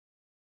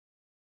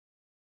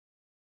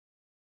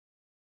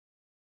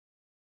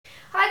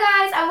Hi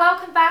guys, and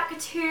welcome back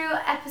to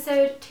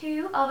episode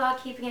 2 of our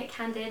Keeping It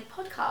Candid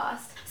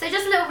podcast. So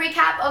just a little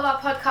recap of our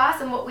podcast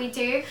and what we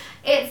do.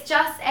 It's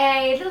just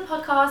a little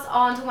podcast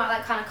on talking about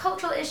like kind of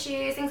cultural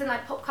issues, things in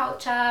like pop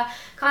culture,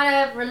 kind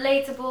of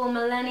relatable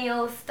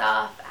millennial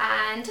stuff,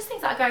 and just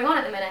things that are going on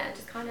at the minute, and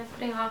just kind of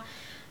putting our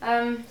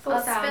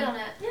thoughts down. Spin on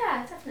it.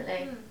 Yeah,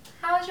 definitely.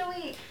 How was your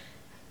week?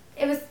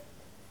 It was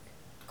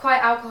quite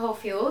alcohol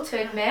fueled, to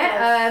admit.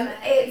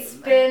 Yes,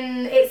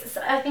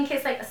 I think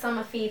it's like a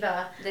summer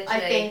fever. Literally. I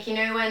think, you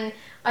know, when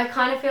I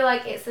kind of feel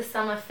like it's the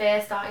summer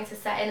fear starting to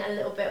set in a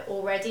little bit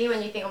already,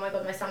 when you think, oh my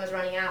god, my summer's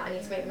running out, I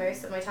need to make the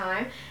most of my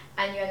time,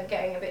 and you end up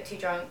getting a bit too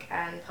drunk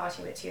and partying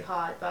a bit too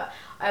hard. But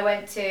I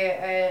went to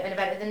an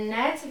event at the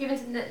Ned. Have you been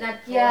to the Ned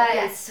before?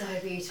 Yeah, it's so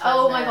beautiful. Oh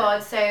isn't my it?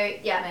 god, so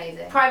yeah,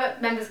 Amazing.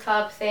 private members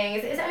club thing.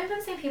 Is it owned by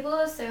the same people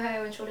as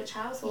Soho and Shoreditch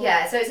House? Or?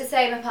 Yeah, so it's the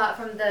same apart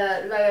from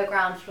the lower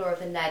ground floor of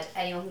the Ned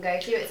anyone can go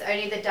to. It's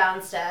only the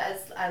downstairs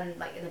and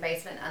like in the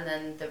basement and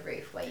then the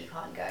roof where you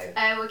can't go.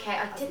 Oh, okay.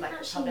 I didn't like,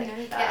 actually public.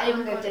 know that. Yeah,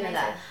 anyone Oh my can go God, dinner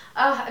amazing. there.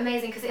 Oh,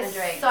 amazing, because And it's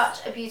drinks.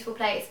 such a beautiful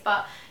place.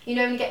 But you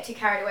know when you get too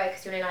carried away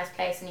because you're in a nice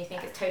place and you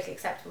think it's totally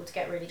acceptable to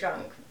get really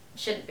drunk.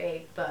 Shouldn't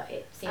be, but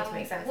it seemed to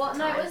make sense. What at the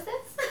night time. was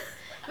this?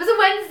 It was a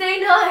Wednesday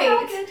night.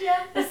 Oh, good,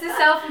 yeah. This is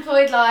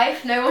self-employed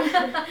life. No one,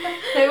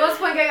 what's the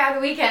point going out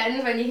the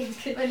weekend when you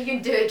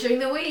can do it during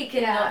the week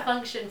and Yeah. not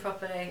function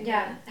properly.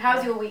 Yeah.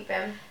 How's your week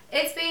been?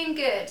 It's been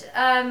good.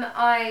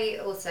 I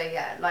also,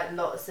 like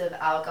lots of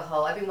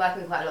alcohol. I've been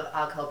working with quite a lot of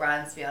alcohol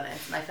brands, to be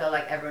honest, and I feel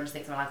like everyone just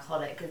thinks I'm an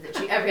alcoholic because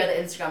literally every other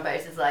Instagram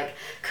post is like,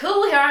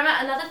 cool, here I'm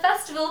at another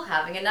festival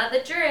having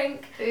another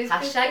drink. Booze,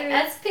 Hashtag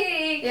booze.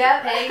 SP.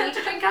 Yep. Paying me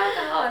to drink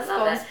alcohol. I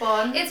love it.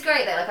 Spawn. It's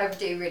great though.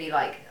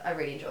 Like I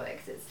really enjoy it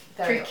because it's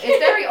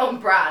very on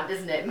brand,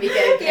 isn't it? Me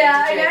getting paid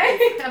Yeah, to I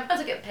drink. I might as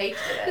well get paid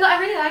to do it. I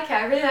really like it.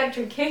 I really like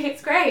drinking.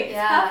 It's great. It's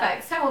Yeah.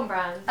 perfect. So on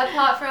brand.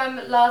 Apart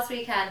from last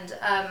weekend,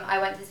 I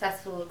went to this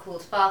festival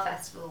called Spa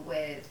Festival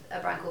with a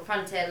brand called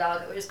Frontier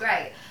Lager, which was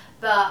great.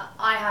 But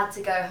I had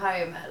to go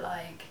home at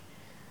like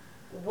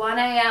 1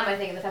 a.m. I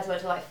think, and the festival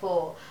until like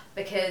 4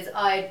 because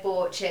I'd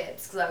bought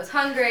chips because I was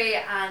hungry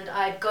and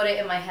I'd got it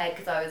in my head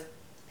because I was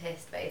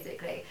pissed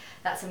basically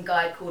that some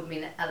guy had called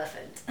me an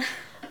elephant.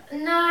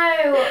 No.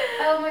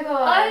 Oh my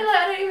god.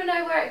 I don't even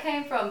know where it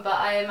came from, but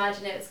I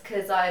imagine it's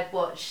because I had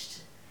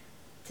watched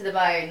To the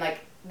Bone like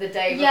the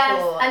day before.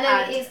 Yes, and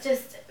then it's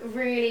just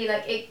really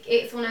like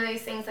it's one of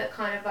those things that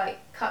kind of like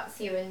cuts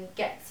you and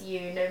gets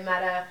you no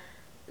matter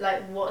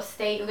like what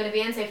state you're going to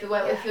be in. So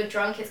if you're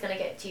drunk, it's going to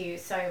get to you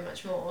so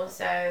much more.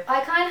 So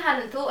I kind of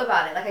hadn't thought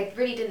about it. Like I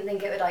really didn't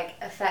think it would like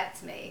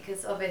affect me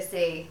because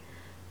obviously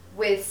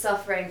with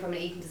suffering from an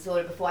eating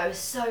disorder before, I was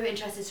so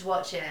interested to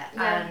watch it.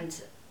 Yeah.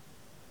 And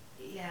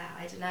yeah,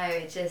 I don't know,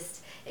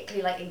 it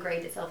clearly like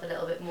ingrained itself a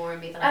little bit more in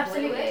me than I thought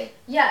it would. absolutely,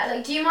 yeah.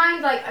 Like, do you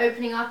mind like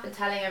opening up and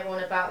telling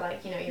everyone about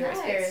like your No,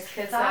 experience? it's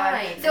Because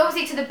fine. so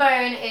obviously To the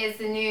Bone is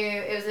the new.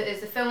 It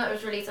was a film that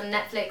was released on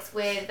Netflix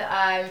with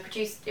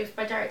produced. It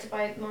was directed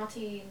by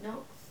Marty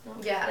Knox.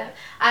 Yeah.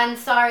 And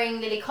starring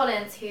Lily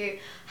Collins, who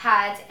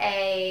had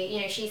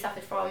she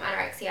suffered from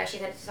anorexia, she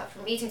had suffered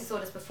from eating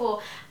disorders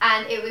before,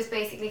 and it was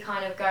basically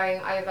kind of going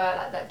over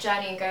like that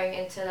journey and going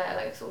into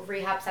like sort of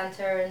rehab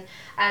center,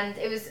 and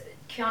it was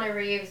Keanu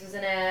Reeves was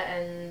in it,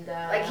 and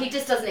Like he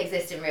just doesn't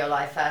exist in real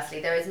life. Firstly,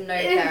 there is no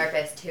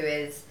therapist who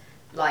is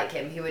like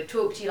him who would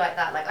talk to you like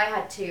that. Like I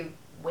had 2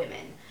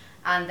 women,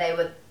 and they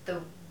were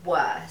the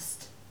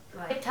worst.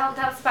 Like tell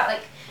us about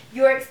like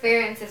your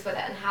experiences with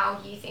it and how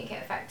you think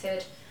it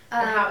affected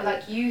and how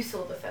like you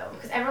saw the film,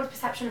 because everyone's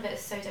perception of it is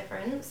so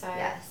different. So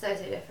yeah, so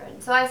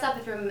different. So I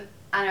suffered from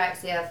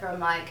anorexia from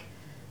like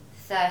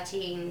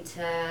 13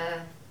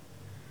 to,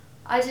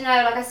 I don't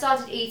know, like I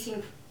started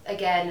eating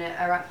again,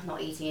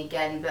 not eating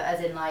again, but as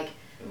in like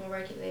more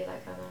regularly,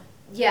 like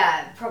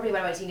yeah, probably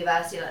when I went to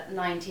university, like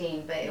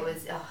 19, but it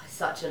was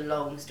such a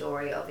long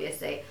story,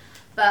 obviously.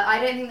 But I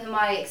don't think that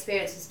my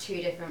experience was too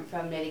different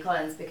from Lily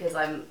Collins because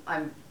I'm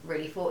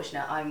really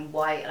fortunate. I'm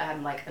white and I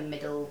have like a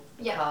middle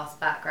class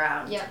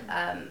background. Yeah.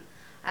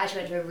 I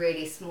actually went to a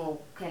really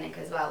small clinic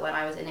as well when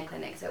I was in a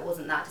clinic, so it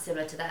wasn't that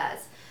dissimilar to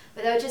theirs.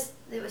 But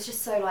it was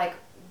just so like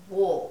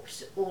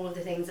warped, all of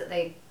the things that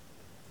they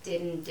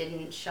did and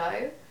didn't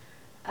show.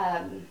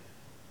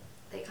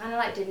 They kind of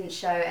like didn't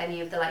show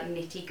any of the like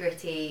nitty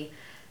gritty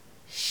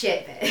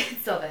shit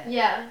bits of it.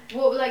 Yeah.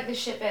 What were like the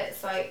shit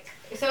bits like?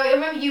 So I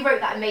remember you wrote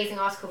that amazing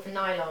article for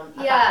Nylon.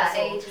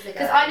 Ages ago.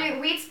 Because I know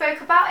we'd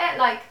spoke about it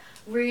like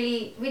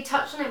really. We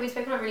touched on it. We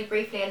spoke on it really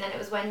briefly, and then it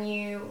was when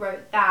you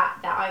wrote that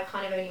I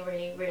kind of only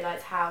really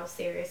realised how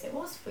serious it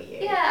was for you.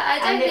 Yeah, I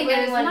don't And think it was-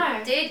 anyone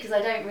no. did because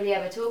I don't really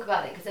ever talk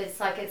about it because it's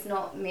like it's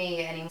not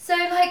me anymore. So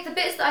like the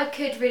bits that I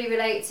could really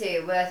relate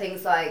to were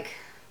things like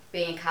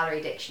being a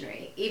calorie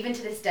dictionary. Even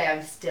to this day,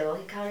 I'm still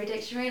a calorie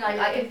dictionary. Like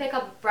I can pick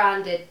up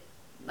branded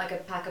like a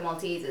pack of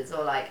Maltesers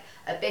or like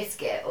a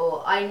biscuit,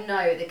 or I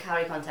know the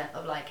calorie content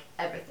of like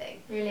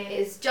everything. Really?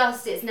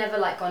 It's never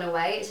like gone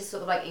away. It's just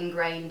sort of like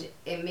ingrained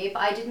in me. But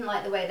I didn't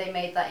like the way they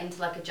made that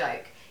into like a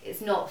joke.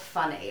 It's not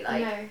funny.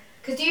 Like No.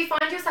 Because do you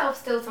find yourself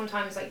still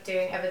sometimes like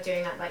doing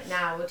that like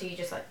now, or do you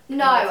just like?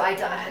 No, I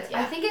don't.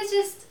 Yeah. I think it's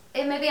just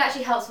it maybe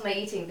actually helps with my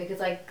eating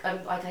because I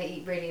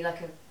eat really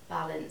like a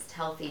balanced,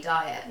 healthy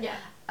diet. Yeah.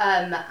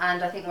 And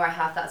I think where I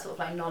have that sort of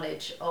like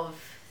knowledge of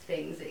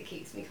things, it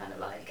keeps me kind of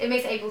like. It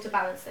makes it able to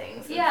balance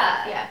things.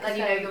 Yeah. Yeah.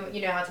 Like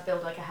you know how to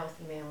build like a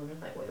healthy meal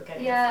and like what you're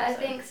getting. Yeah, and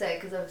stuff, I think so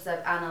because obviously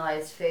I've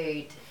analysed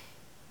food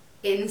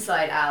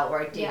inside out,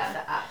 or I did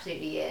for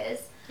absolutely years.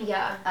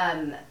 Yeah.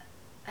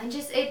 And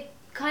just it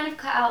kind of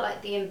cut out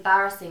like the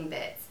embarrassing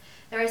bits.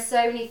 There are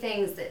so many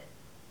things that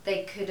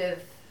they could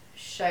have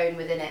shown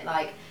within it,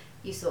 like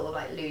you sort of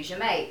like lose your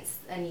mates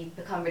and you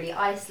become really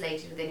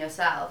isolated within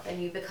yourself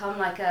and you become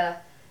like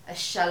a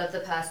shell of the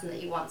person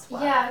that you once were.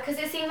 Yeah, because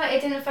it seemed like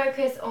it didn't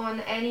focus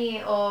on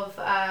any of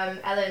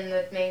Ellen,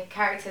 the main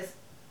character's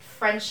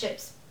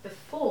friendships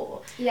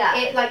before. Yeah.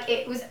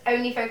 It was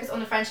only focused on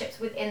the friendships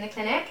within the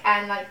clinic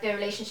and like the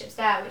relationships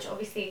there, which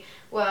obviously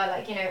were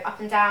like, you know, up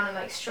and down and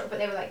like but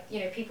they were like,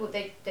 you know, people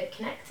they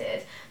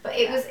connected. But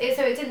it was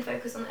so it didn't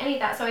focus on any of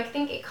that. So I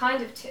think it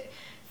kind of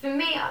for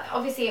me,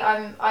 obviously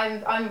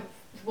I'm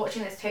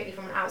watching this totally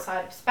from an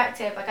outside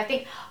perspective. Like I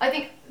think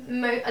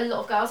a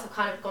lot of girls have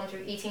kind of gone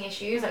through eating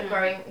issues like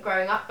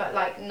growing up, but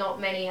like not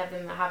many of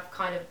them have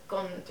kind of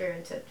gone through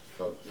into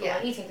full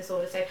eating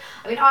disorder. So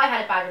I mean, I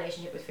had a bad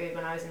relationship with food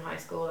when I was in high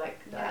school, like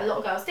a lot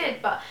of girls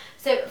did. But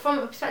so from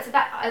a perspective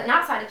an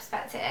outsider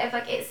perspective,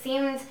 like it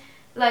seemed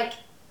like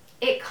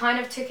it kind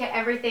of took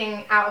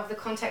everything out of the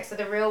context of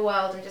the real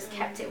world and just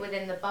kept it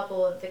within the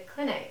bubble of the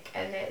clinic,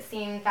 and it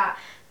seemed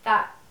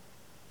that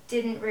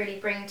didn't really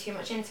bring too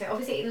much into it.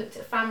 Obviously it looked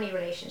at family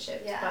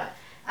relationships, but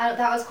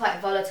that was quite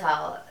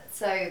volatile.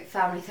 So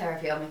family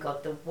therapy, oh my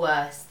god, the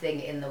worst thing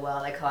in the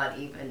world. I can't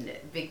even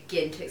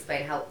begin to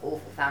explain how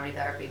awful family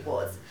therapy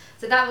was.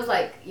 So that was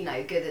like, you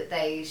know, good that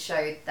they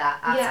showed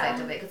that aspect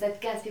of it, because I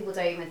guess people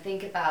don't even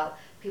think about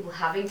people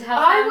having to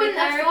have family therapy. I wouldn't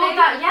have thought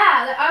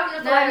that, like, I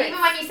wouldn't have thought,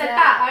 even when you said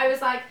that, I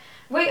was like,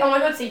 wait, oh my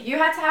god, so you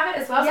had to have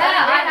it as well? Yeah,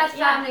 I had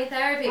family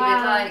therapy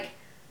with like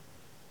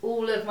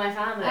all of my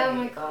family. Oh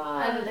my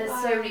god. And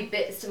there's so many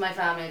bits to my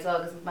family as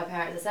well because my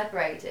parents are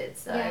separated,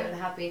 so they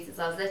have been since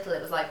I was little.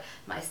 It was like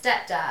my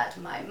stepdad,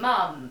 my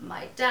mum,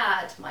 my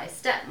dad, my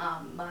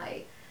stepmom,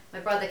 my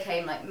brother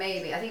came like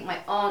maybe, I think my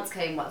aunts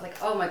came once. Like,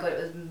 oh my god,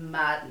 it was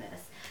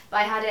madness. But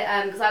I had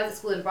it because I was at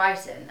school in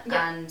Brighton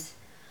and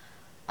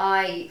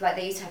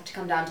they used to have to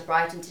come down to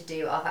Brighton to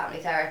do our family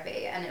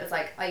therapy, and it was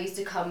like I used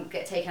to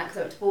get taken out because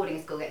I went to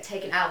boarding school, get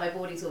taken out of my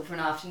boarding school for an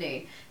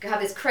afternoon, go have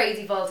this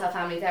crazy volatile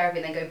family therapy,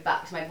 and then go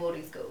back to my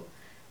boarding school.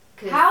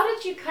 How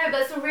did you cope?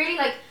 That's a really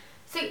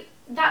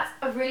that's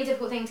a really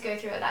difficult thing to go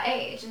through at that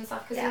age and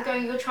stuff, because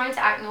you're trying to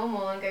act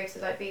normal and go to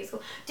like be at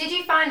school. Did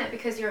you find that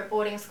because you're at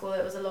boarding school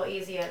it was a lot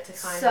easier to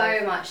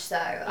so much so.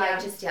 I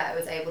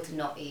was able to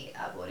not eat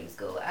at boarding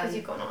school because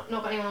you've got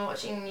not got anyone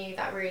watching you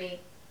that really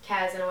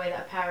cares in a way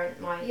that a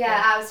parent might.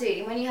 Yeah,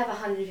 absolutely. When you have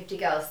 150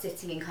 girls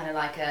sitting in kind of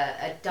like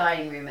a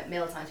dining room at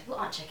mealtime, people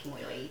aren't checking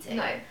what you're eating.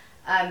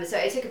 No. So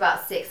it took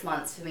about 6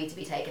 months for me to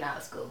be taken out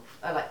of school,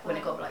 when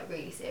it got like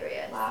really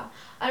serious. Wow.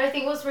 And I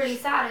think what's really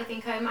sad,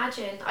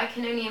 I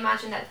can only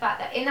imagine that the fact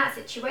that in that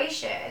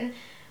situation,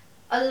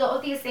 a lot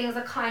of these things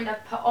are kind of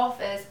put off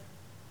as,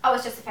 oh,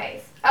 it's just a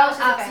phase. Oh, it's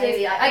just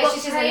absolutely. a phase. I got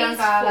praised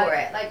for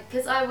it, like,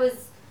 because I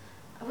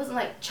wasn't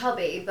like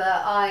chubby, but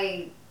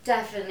I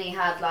definitely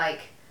had like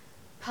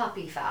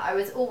puppy fat. I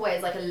was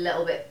always like a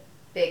little bit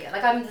bigger.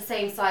 Like I'm the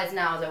same size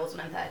now as I was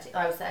when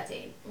I was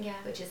 13. Yeah.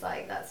 Which is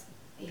like,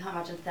 you can't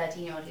imagine a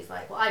 13-year-old who's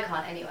like, well, I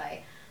can't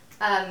anyway.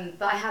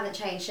 But I haven't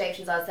changed shape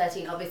since I was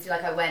 13. Obviously,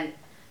 like I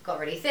got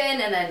really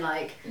thin and then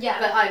like,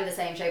 but I'm the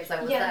same shape as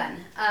I was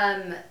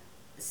then.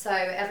 So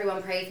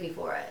everyone praised me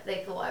for it.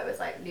 They thought I was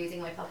like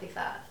losing my puppy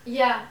fat.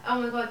 Yeah. Oh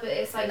my god. But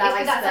it's like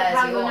that's like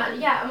how you're not.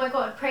 Yeah. Oh my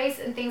god. Praise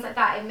and things like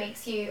that. It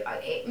makes you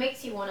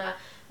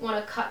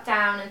wanna cut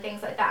down and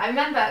things like that. I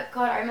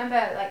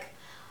remember like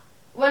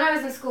when I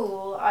was in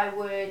school,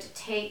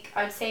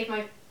 I'd save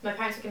my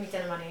parents would give me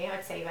dinner money.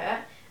 I'd save it.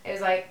 It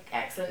was like,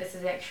 excellent, this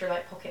is extra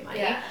like pocket money.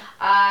 Yeah.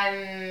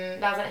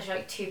 That was actually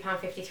like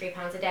 £2.50,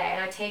 £3 a day,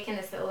 and I'd taken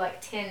this little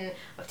like tin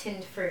of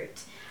tinned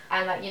fruit,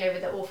 and like, you know,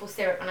 with the awful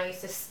syrup, and I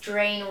used to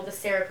strain all the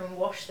syrup and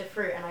wash the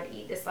fruit, and I'd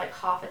eat this like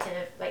half a tin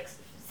of like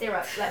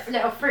syrup, like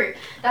little fruit.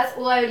 That's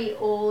all I would eat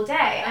all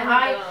day. And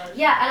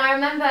I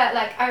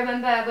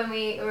remember when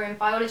we were in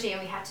biology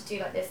and we had to do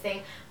like this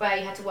thing where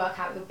you had to work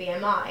out your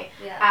BMI.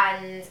 Yeah.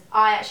 And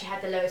I actually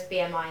had the lowest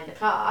BMI in the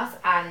class,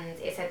 and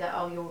it said that,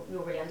 oh,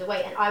 you're really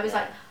underweight, and I was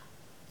like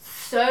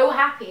so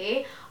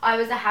happy. I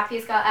was the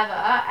happiest girl ever.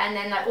 And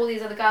then like all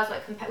these other girls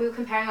we were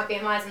comparing our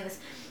BMIs and this.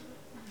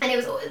 And it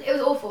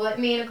was awful, like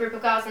me and a group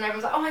of girls, and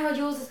everyone's like, oh my god,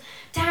 yours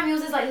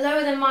is like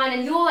lower than mine,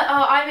 and you're like,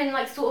 oh, I'm in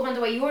like sort of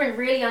underweight, you're in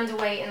really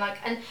underweight, and like,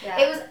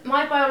 it was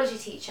my biology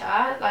teacher,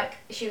 like,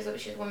 she was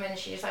a woman, and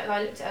she just like,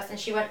 I looked at us,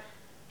 and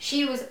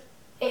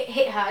it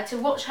hit her, to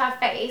watch her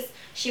face,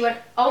 she went,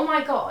 oh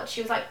my god,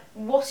 she was like,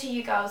 what are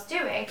you girls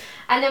doing?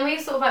 And then we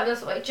were sort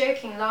of like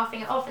joking,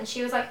 laughing it off, and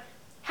she was like,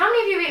 how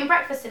many of you are eating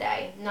breakfast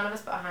today? None of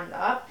us put our hand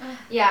up.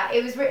 Yeah,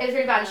 it was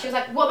really bad. And she was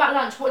like, what about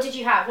lunch? What did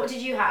you have? What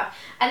did you have?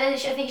 And then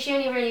I think she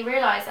only really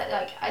realised that,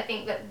 like, I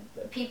think that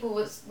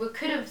people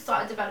could have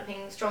started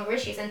developing stronger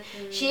issues. And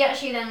she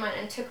actually then went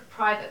and took a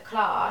private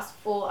class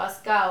for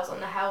us girls on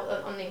the health,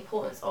 on the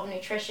importance of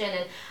nutrition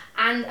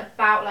and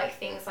about, like,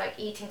 things like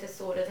eating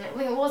disorders.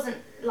 And it wasn't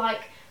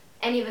like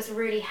any of us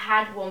really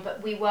had one,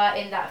 but we were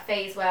in that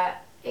phase where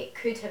it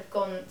could have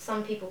gone,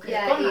 some people could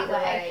have gone that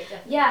way.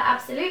 Yeah,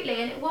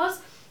 absolutely. And it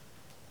was,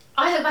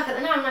 I look back at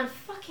it now and I'm like,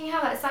 fucking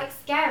hell, that's like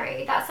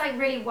scary. That's like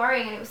really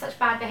worrying, and it was such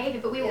bad behaviour.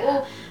 But we were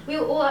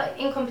all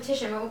in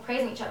competition, we were all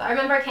praising each other. I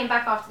remember I came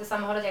back after the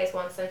summer holidays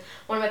once, and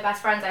one of my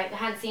best friends I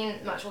hadn't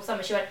seen much all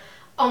summer, she went,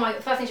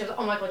 first thing she was like,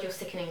 oh my god, you're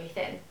sickeningly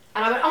thin.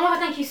 And I went, oh my god,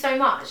 thank you so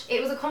much.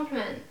 It was a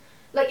compliment.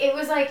 Like, it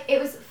was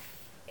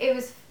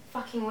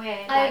fucking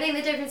weird. I think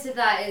the difference with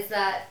that is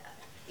that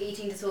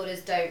eating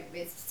disorders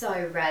it's so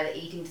rare that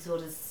eating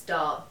disorders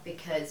start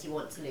because you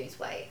want to lose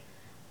weight.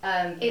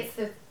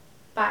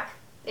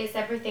 It's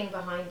everything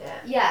behind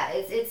it. Yeah,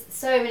 it's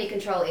so many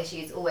control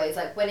issues always.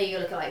 Like, when you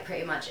look at, like,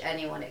 pretty much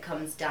anyone, it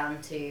comes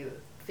down to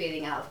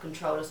feeling out of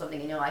control or something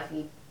in your life, and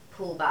you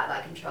pull back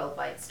that control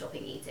by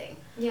stopping eating.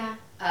 Yeah.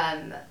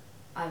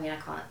 I mean,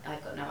 I've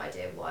got no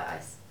idea why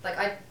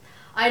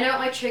I know what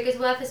my triggers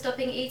were for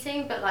stopping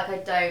eating, but, like, I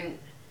don't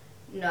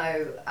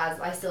know, as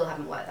I still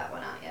haven't worked that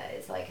one out yet.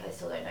 It's like, I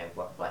still don't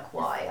know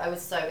why. I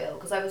was so ill,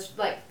 because I was,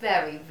 like,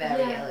 very,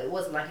 very ill. It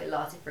wasn't like it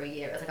lasted for a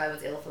year. It was like I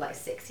was ill for, like,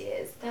 6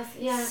 years.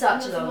 That's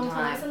such a long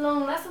time.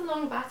 That's a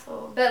long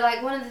battle. But,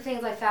 like, one of the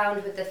things I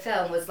found with the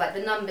film was, like,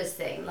 the numbers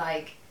thing.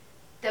 Like,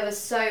 there was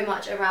so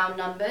much around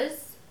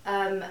numbers,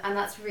 and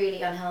that's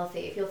really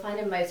unhealthy. If you'll find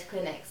in most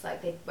clinics,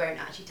 like, they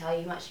won't actually tell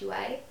you how much you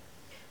weigh.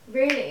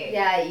 Really?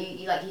 Yeah,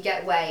 you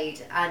get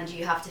weighed and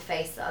you have to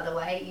face the other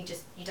way.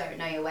 You don't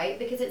know your weight,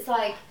 because it's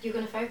like, you're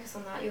gonna focus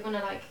on that. You're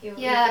gonna, like,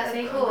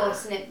 of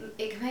course, and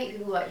it can make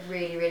people, like,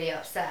 really, really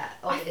upset,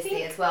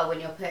 obviously, as well, when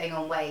you're putting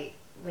on weight,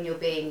 when you're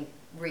being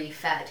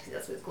re-fed, because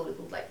that's what it's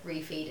called, like,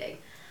 re-feeding,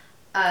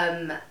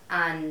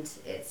 and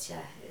it's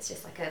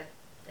just like a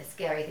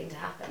scary thing to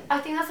happen. I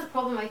think that's a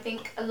problem. I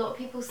think a lot of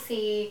people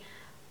see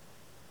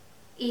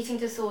eating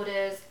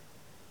disorders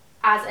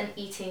as an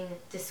eating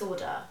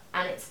disorder,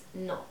 and it's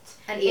not.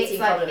 An eating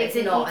problem. It's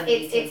not an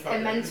eating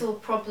problem. It's a mental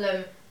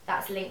problem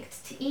that's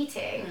linked to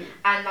eating,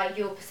 and, like,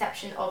 your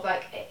perception of,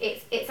 like,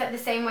 it's like the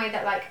same way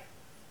that, like,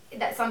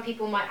 that some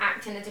people might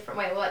act in a different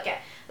way, or, like,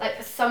 get,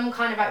 like, some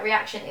kind of, like,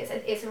 reaction.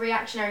 It's a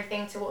reactionary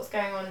thing to what's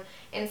going on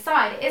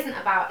inside.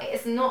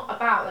 It's not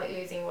about, like,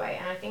 losing weight,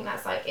 and I think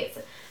that's, like,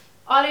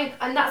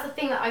 and that's the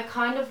thing that I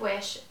kind of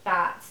wish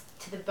that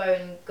To the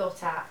Bone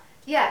got at.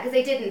 Yeah, because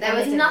they didn't. There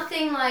was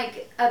nothing,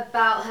 like,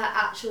 about her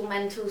actual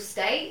mental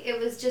state. It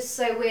was just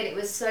so weird. It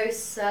was so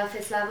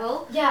surface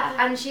level. Yeah.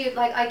 And she,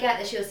 like, I get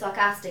that she was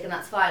sarcastic, and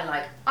that's fine.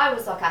 Like, I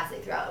was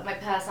sarcastic throughout. My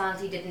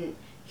personality didn't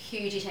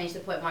hugely change to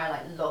the point where I,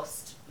 like,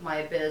 lost my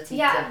ability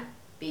to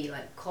be,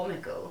 like,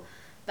 comical.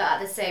 But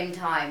at the same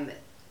time,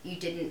 you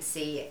didn't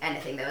see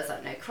anything. There was,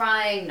 like, no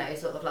crying, no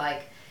sort of,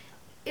 like...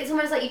 It's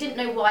almost like you didn't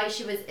know why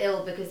she was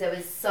ill, because there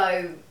was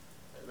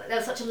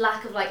such a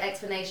lack of, like,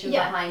 explanation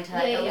behind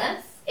her illness.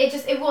 Yeah. It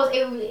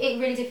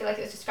really did feel like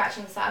it was just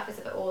scratching the surface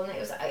of it all, and it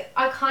was,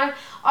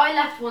 I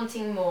left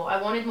wanting more. I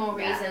wanted more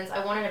reasons.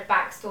 I wanted a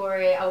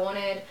backstory. I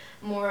wanted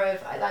more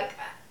of, like,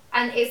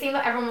 and it seemed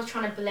like everyone was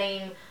trying to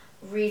blame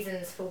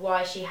reasons for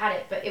why she had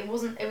it, but it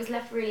wasn't. It was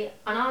left really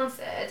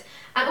unanswered.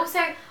 And also,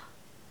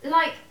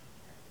 like,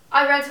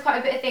 I read quite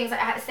a bit of things,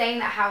 like, saying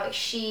that how, like,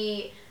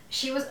 she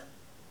was.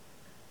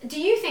 Do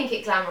you think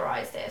it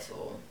glamorized it at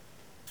all?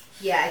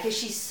 Yeah, because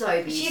she's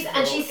so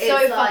beautiful. She's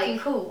so fucking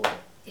cool.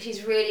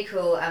 She's really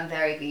cool and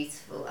very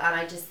beautiful, and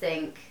I just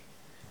think,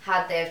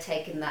 had they have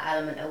taken that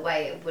element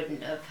away, it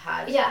wouldn't have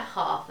had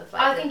half of,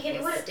 like,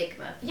 the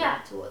stigma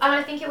towards it. And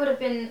I think it would have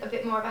been a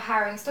bit more of a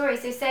harrowing story.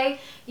 So say,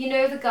 you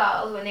know, the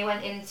girl,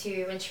 when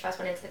she first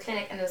went into the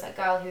clinic, and there was that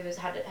girl who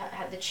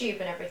had the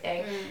tube and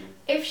everything,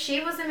 if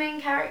she was the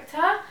main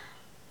character,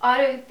 I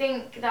don't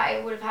think that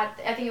it would have had,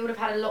 I think it would have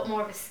had a lot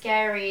more of a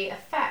scary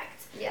effect.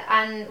 Yeah.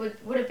 And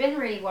would have been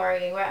really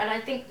worrying. And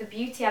I think the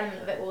beauty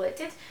element of it all, it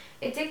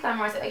did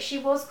glamorize it. Like, she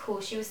was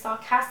cool, she was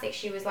sarcastic,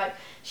 she was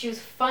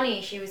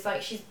funny, she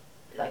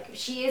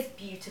is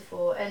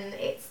beautiful, and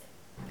it's...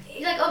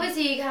 Like,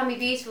 obviously you can be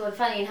beautiful and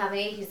funny and have an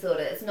eating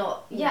disorder, it's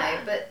not, you know,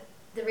 but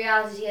the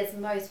reality is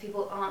most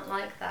people aren't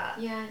like that.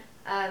 Yeah.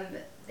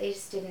 They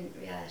just didn't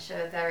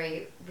show a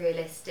very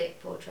realistic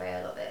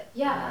portrayal of it.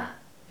 Yeah. In that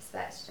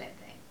respect, I don't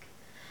think.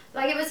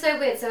 Like, it was so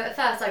weird. So at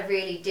first I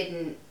really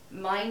didn't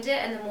mind it,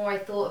 and the more I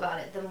thought about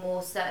it, the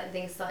more certain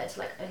things started to,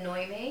 like,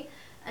 annoy me.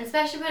 And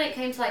especially when it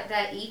came to, like,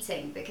 their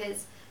eating,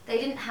 because they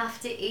didn't have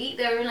to eat.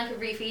 They were in, like, a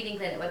re-feeding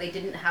clinic where they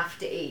didn't have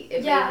to eat.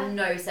 It made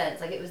no sense.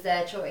 Like, it was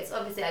their choice.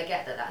 Obviously, I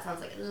get that sounds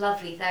like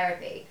lovely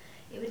therapy.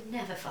 It would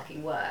never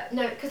fucking work.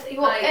 No, because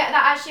that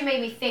actually made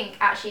me think,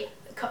 actually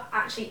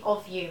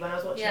of you when I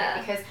was watching it,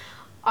 because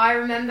I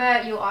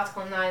remember your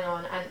article on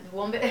Nylon, and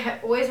one bit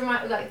that always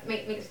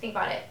make me think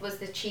about it was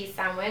the cheese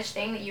sandwich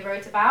thing that you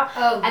wrote about,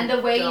 and the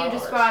way you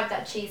described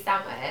that cheese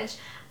sandwich,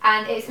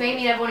 and it's made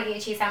me never want to eat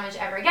a cheese sandwich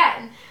ever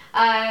again.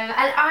 And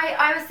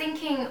I was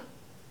thinking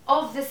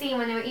of the scene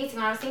when they were eating,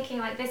 and I was thinking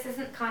like, this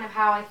isn't kind of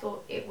how I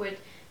thought it would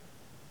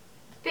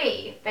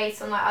be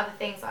based on like other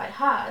things that I'd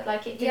heard.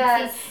 Like it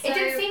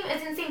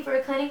didn't seem for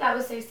a clinic that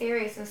was so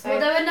serious and so. Well,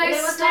 there were no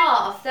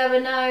staff. There were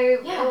no.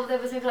 Yeah. Or there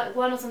was maybe like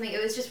one or something.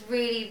 It was just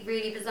really,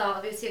 really bizarre.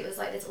 Obviously, it was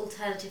like this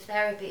alternative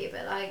therapy,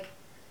 but like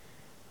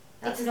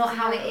that's not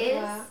how it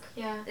is.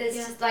 Yeah. It's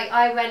just like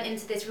I went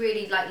into this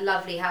really like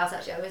lovely house.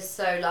 Actually, I was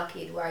so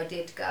lucky where I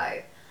did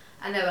go,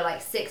 and there were like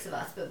 6 of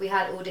us, but we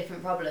had all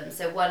different problems.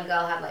 So one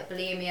girl had like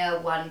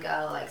bulimia, one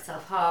girl like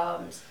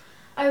self-harmed.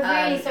 Oh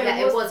really? So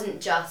it wasn't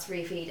just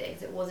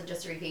refeedings. It wasn't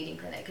just a refeeding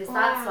clinic, because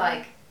that's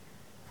like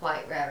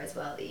quite rare as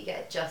well that you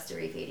get just a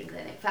refeeding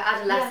clinic for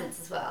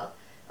adolescents as well.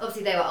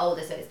 Obviously they were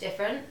older, so it's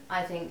different.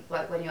 I think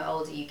like when you're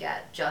older you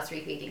get just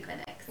refeeding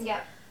clinics.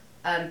 Yeah.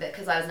 But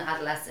because I was an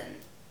adolescent,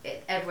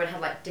 everyone had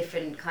like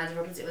different kinds of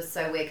problems. It was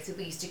so weird because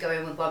people used to go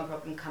in with one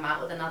problem, come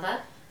out with another.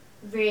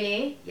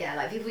 Really? Yeah,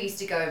 like people used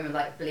to go in with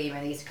like bulimia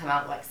and they used to come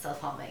out with like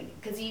self-harming,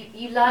 because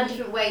you learn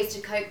different ways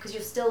to cope, because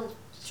you're still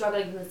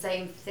struggling from the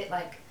same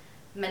like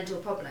mental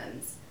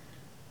problems,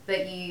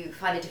 but you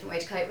find a different way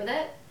to cope with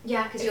it.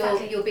 Yeah, because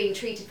you're being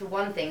treated for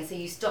one thing, so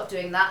you stop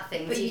doing that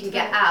thing, but so you can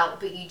get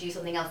out, but you do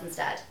something else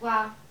instead.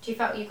 Wow. Do you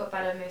felt you got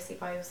better mostly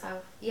by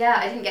yourself? Yeah,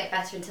 I didn't get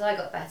better until I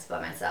got better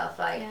by myself.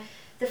 Like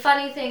the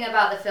funny thing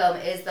about the film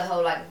is the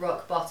whole like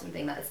rock bottom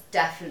thing. That's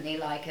definitely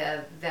like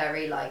a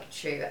very like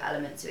true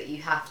element to it.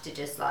 You have to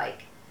just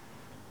like,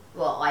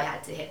 well, I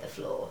had to hit the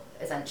floor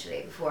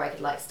essentially before I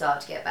could like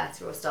start to get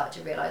better or start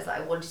to realise that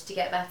I wanted to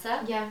get better.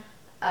 Yeah.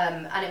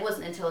 And it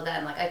wasn't until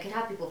then, like I could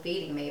have people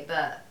feeding me,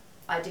 but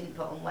I didn't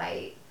put on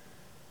weight,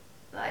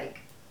 like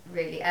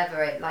really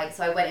ever.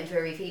 So I went into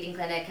a refeeding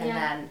clinic and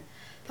then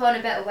put on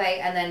a bit of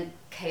weight and then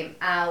came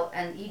out,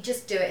 and you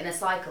just do it in a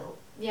cycle.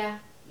 Yeah.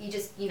 You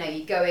just,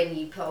 you go in,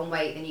 you put on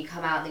weight, then you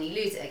come out, then you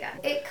lose it again.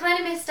 It kind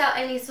of missed out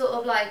any sort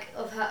of like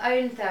of her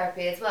own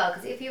therapy as well,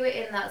 because if you were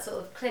in that sort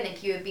of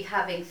clinic, you would be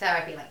having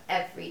therapy like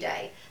every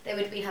day. They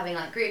would be having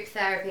like group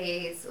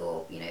therapies,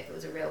 or if it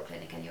was a real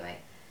clinic anyway.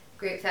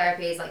 Group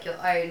therapy is like your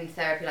own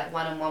therapy, like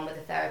one-on-one with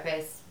a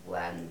therapist,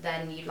 when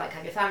then you'd like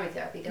have your family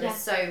therapy. There were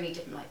so many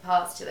different like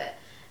parts to it,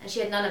 and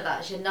she had none of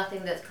that. She had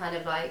nothing that's kind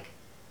of like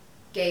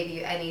gave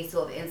you any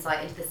sort of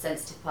insight into the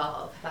sensitive part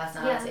of her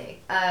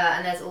personality.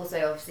 And there's also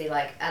obviously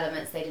like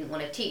elements they didn't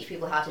want to teach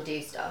people how to do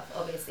stuff,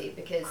 obviously,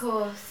 because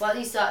once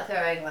you start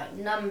throwing like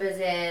numbers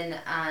in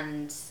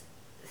and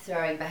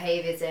throwing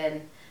behaviours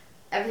in,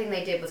 everything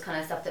they did was kind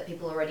of stuff that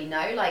people already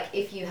know. Like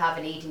if you have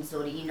an eating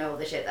disorder, you know all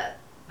the shit that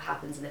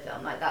happens in the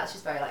film. Like that's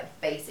just very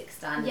like basic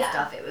standard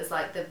stuff. It was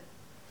like the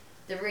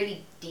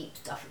really deep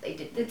stuff that they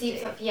didn't do. The deep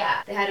stuff,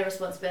 yeah. They had a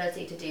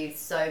responsibility to do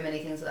so many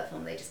things with that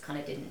film they just kind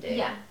of didn't do.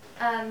 Yeah.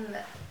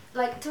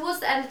 Like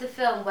towards the end of the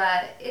film,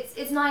 where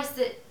it's nice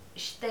that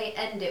they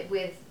end it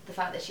with the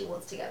fact that she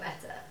wants to get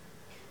better.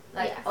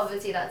 Like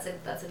obviously that's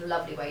a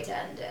lovely way to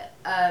end it.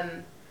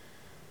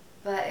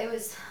 But it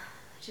was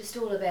just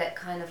all a bit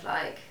kind of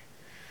like,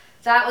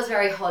 that was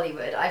very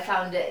Hollywood. I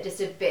found it just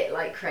a bit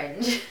like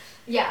cringe.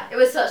 Yeah. It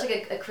was such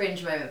like a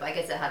cringe moment, but I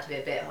guess it had to be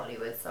a bit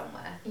Hollywood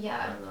somewhere.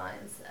 Yeah. Along the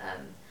lines.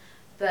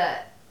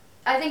 But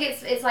I think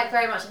it's like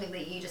very much something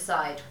that you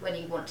decide when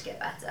you want to get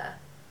better.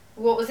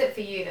 What was it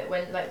for you that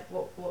when like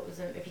what was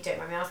it, if you don't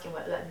mind me asking,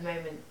 what like the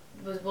moment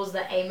was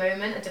there a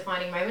moment, a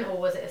defining moment, or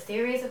was it a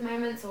series of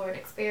moments or an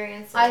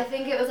experience? Or? I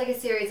think it was like a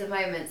series of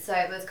moments. So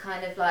it was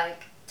kind of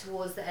like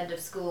towards the end of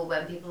school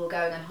when people were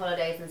going on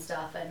holidays and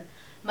stuff, and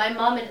my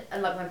mum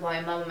and like my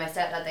mum and my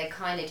stepdad, they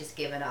kind of just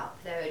given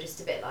up. They were just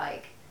a bit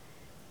like,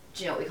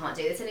 do you know what, we can't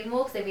do this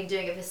anymore, because they've been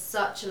doing it for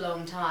such a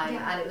long time.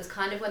 And it was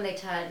kind of when they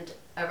turned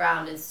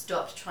around and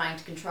stopped trying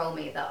to control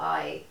me that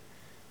I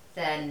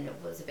then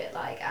was a bit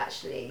like,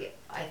 actually,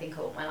 I think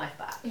I want my life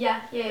back.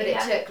 But it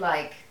took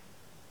like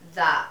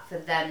that for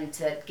them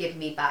to give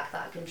me back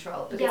that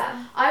control, because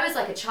I was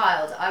like a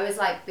child. I was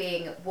like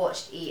being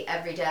watched eat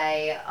every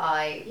day.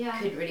 I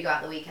couldn't really go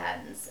out the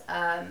weekends.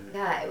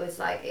 It was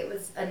like, it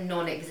was a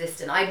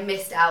non-existent. I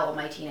missed out on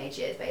my teenage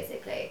years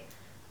basically.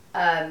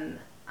 And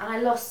I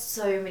lost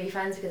so many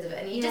friends because of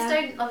it. And you just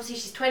don't, obviously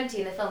she's 20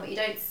 in the film, but you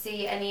don't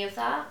see any of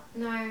that.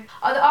 No.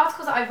 The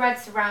articles that I've read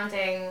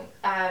surrounding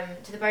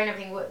To the Bone and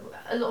everything,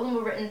 a lot of them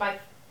were written by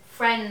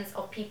friends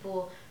of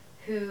people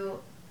who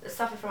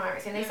suffer from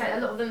anorexia. And they said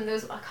a lot of them, there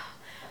was like,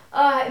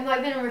 it might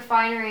have been a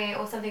refinery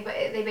or something, but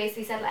they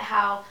basically said like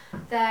how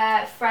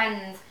their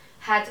friend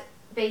had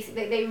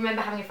basically, they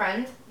remember having a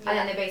friend, and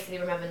then they basically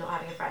remember not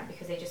having a friend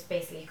because they just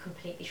basically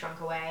completely shrunk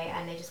away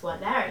and they just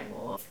weren't there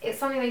anymore. It's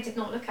something they did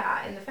not look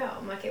at in the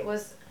film. Like it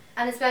was,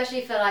 and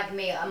especially for like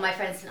me, my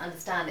friends didn't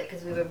understand it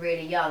because we were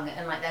really young,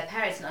 and like their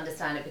parents didn't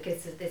understand it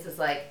because this was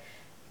like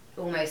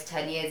almost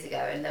 10 years ago,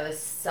 and there was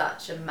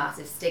such a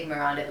massive stigma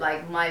around it.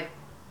 Like my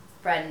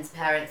friends'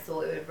 parents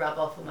thought it would rub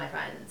off on my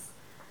friends.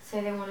 So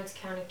they wanted to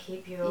kind of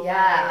keep you away.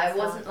 Yeah, I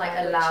wasn't like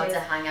allowed is... to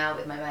hang out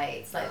with my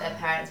mates. Like their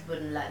parents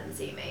wouldn't let them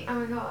see me. Oh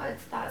my god,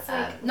 that's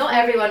like not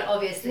everyone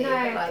obviously, no,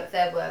 but like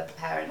there were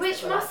parents.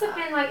 Which must have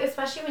been like,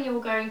 especially when you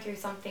were going through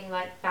something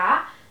like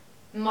that,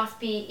 must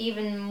be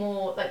even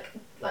more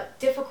like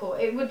difficult.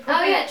 It would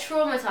probably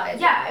traumatizing.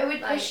 Yeah, it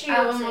would push you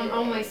on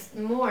almost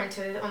more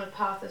into on a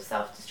path of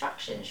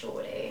self-destruction,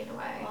 surely, in a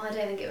way. Well, I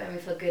don't think it made me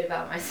feel good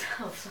about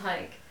myself.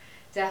 Like,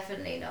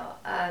 definitely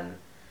not.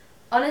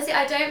 Honestly,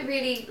 I don't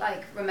really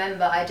like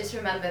remember. I just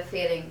remember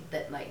feeling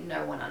that like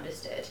no one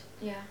understood.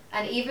 Yeah.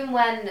 And even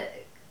when,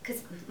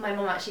 because my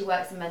mum actually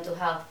works in mental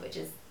health, which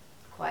is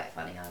quite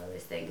funny. I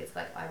always think it's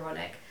like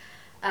ironic.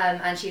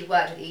 And she'd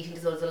worked with eating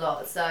disorders a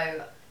lot,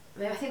 so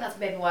I think that's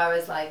maybe why I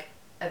was like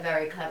a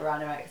very clever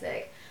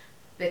anorexic,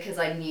 because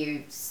I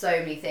knew so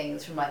many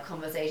things from like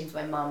conversations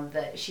with my mum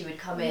that she would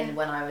come in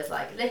when I was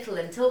like little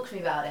and talk to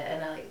me about it,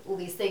 and like all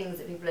these things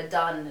that people had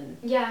done,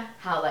 and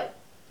how like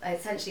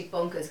essentially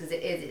bonkers, because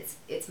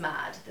it's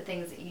mad, the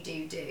things that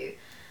you do.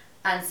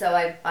 And so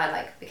I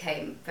like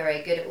became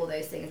very good at all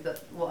those things,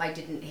 but what I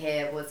didn't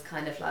hear was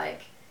kind of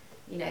like,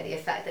 you know, the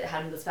effect that it had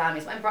on people's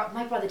families. My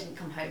brother didn't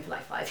come home for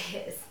like 5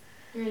 years.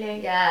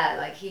 Really? Yeah,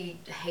 like he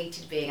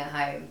hated being at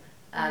home.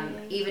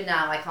 Really? Even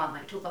now I can't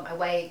like talk about my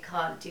weight,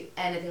 can't do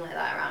anything like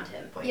that around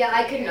him. Yeah,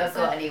 I couldn't have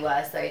got any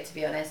worse though, to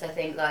be honest. I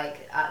think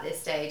like at this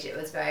stage it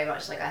was very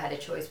much like I had a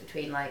choice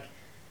between like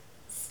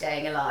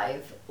staying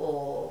alive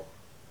or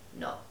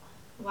not.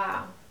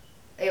 Wow.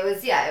 It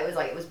was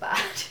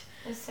bad.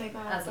 It's so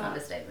bad. That's an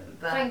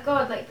understatement. But thank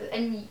God,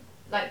 and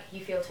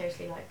you feel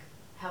totally like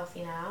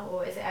healthy now,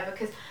 or is it ever?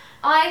 Because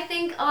I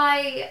think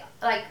I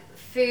like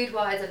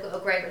food-wise, I've got a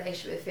great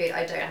relationship with food.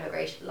 I don't have a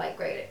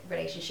great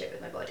relationship with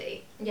my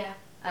body. Yeah.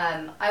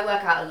 I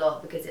work out a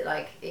lot because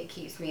it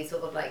keeps me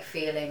sort of like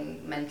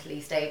feeling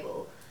mentally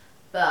stable.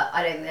 But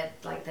I don't think that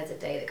like there's a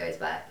day that goes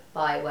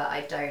by where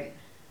I don't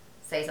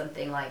say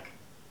something like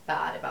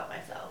bad about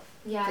myself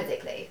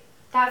physically.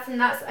 That's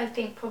I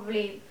think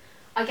probably,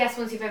 I guess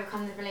once you've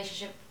overcome the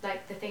relationship,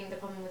 like the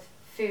problem with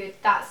food,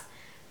 that's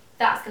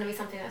going to be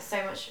something that's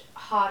so much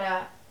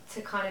harder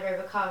to kind of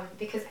overcome,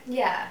 because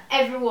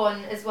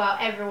everyone has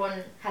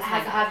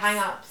had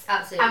hang-ups.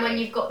 Absolutely. And when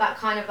you've got that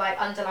kind of like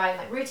underlying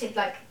like rooted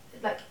like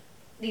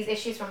these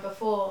issues from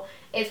before,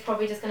 it's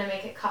probably just going to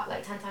make it cut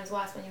like 10 times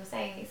worse when you're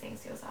saying these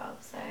things to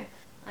yourself. So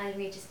I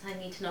need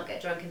to not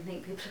get drunk and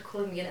think people are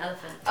calling me an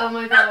elephant. Oh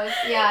my god,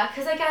 yeah,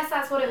 because I guess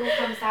that's what it all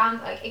comes down.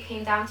 Like it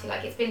came down to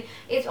like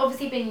it's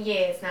obviously been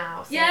years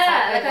now. Since,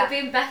 I've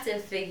been better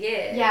for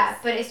years. Yeah,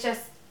 but it's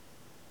just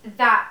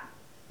that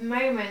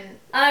moment.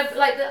 And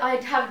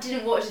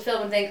didn't watch the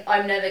film and think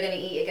I'm never going to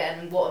eat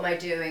again. What am I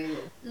doing?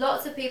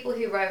 Lots of people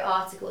who wrote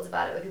articles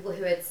about it were people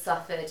who had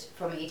suffered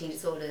from eating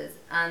disorders,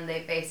 and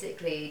they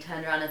basically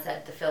turned around and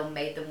said the film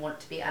made them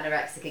want to be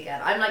anorexic again.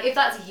 I'm like, if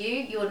that's you,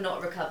 you're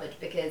not recovered,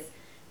 because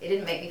it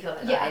didn't make me feel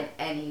like that in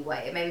any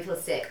way. It made me feel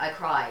sick. I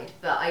cried,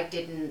 but I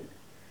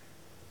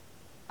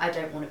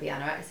don't want to be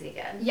anorexic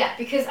again. Yeah,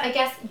 because I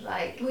guess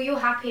you're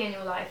happy in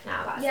your life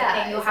now. That's the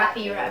thing. You're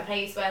happy. You're at a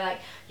place where like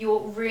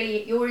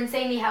you're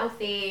insanely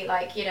healthy.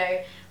 Like, you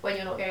know, when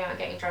you're not going out and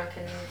getting drunk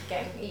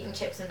and eating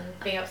chips and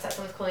being upset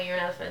someone's calling you an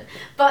elephant.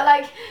 But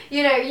like,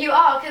 you know, you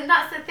are, because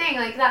that's the thing.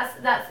 Like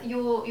that's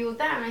you're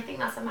there, and I think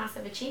that's a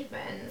massive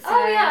achievement. So,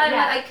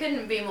 I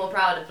couldn't be more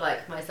proud of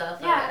like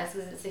myself. I guess,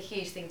 because it's a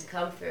huge thing to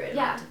come through,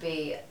 and to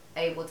be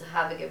able to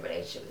have a good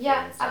relationship with you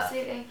and stuff.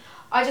 Absolutely.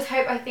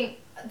 I think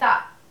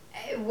that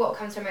what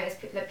comes from it is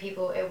that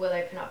it will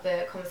open up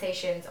the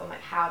conversations on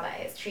like how that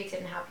is treated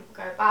and how people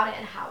go about it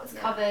and how it's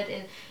covered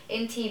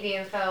in TV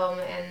and film.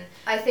 And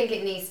I think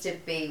it needs to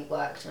be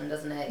worked on,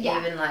 doesn't it?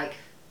 Even like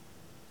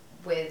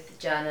with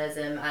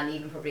journalism and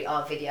even probably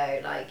our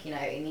video, like, you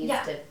know, it needs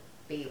to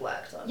be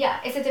worked on. Yeah,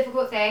 it's a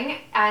difficult thing,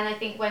 and I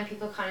think when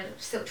people kind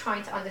of still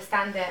trying to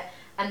understand it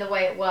and the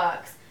way it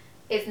works,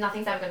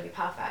 nothing's ever going to be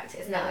perfect.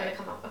 It's never going to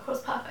come up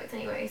across perfect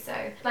anyway. So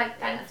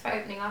thanks for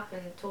opening up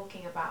and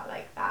talking about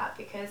like that,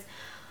 because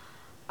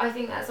I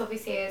think that's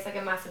obviously is like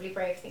a massively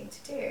brave thing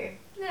to do.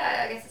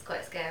 Yeah, I guess it's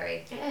quite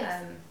scary. It is.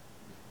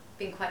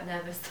 Been quite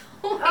nervous.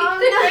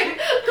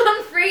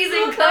 Gone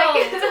freezing cold.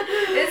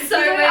 It's so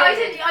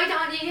weird.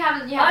 You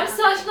haven't. I'm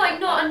such like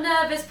not a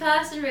nervous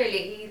person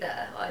really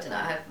either. I don't know.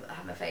 I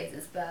have my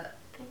phases, but.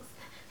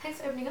 Thanks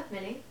for opening up,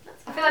 Millie.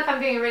 I feel like I've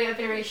been a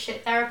really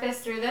shit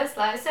therapist through this.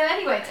 Like, so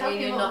anyway, tell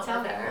me more.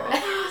 Tell me more. Oh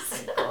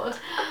my god.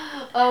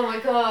 Oh my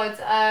god.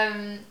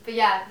 But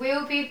yeah, we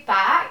will be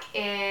back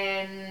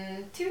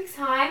in 2 weeks'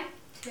 time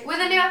with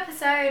a new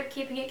episode of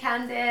Keeping It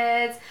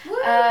Candid.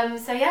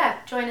 So yeah,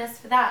 join us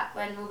for that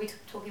when we'll be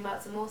talking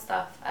about some more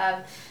stuff.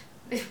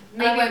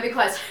 Maybe I won't be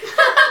quite so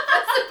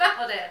nervous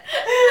about it.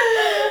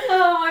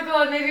 Oh my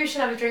god, maybe we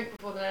should have a drink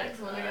before the next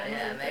one again.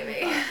 Yeah,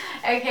 maybe.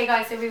 Okay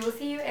guys, so we will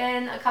see you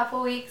in a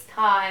couple weeks'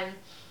 time.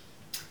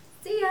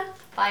 See ya.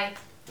 Bye.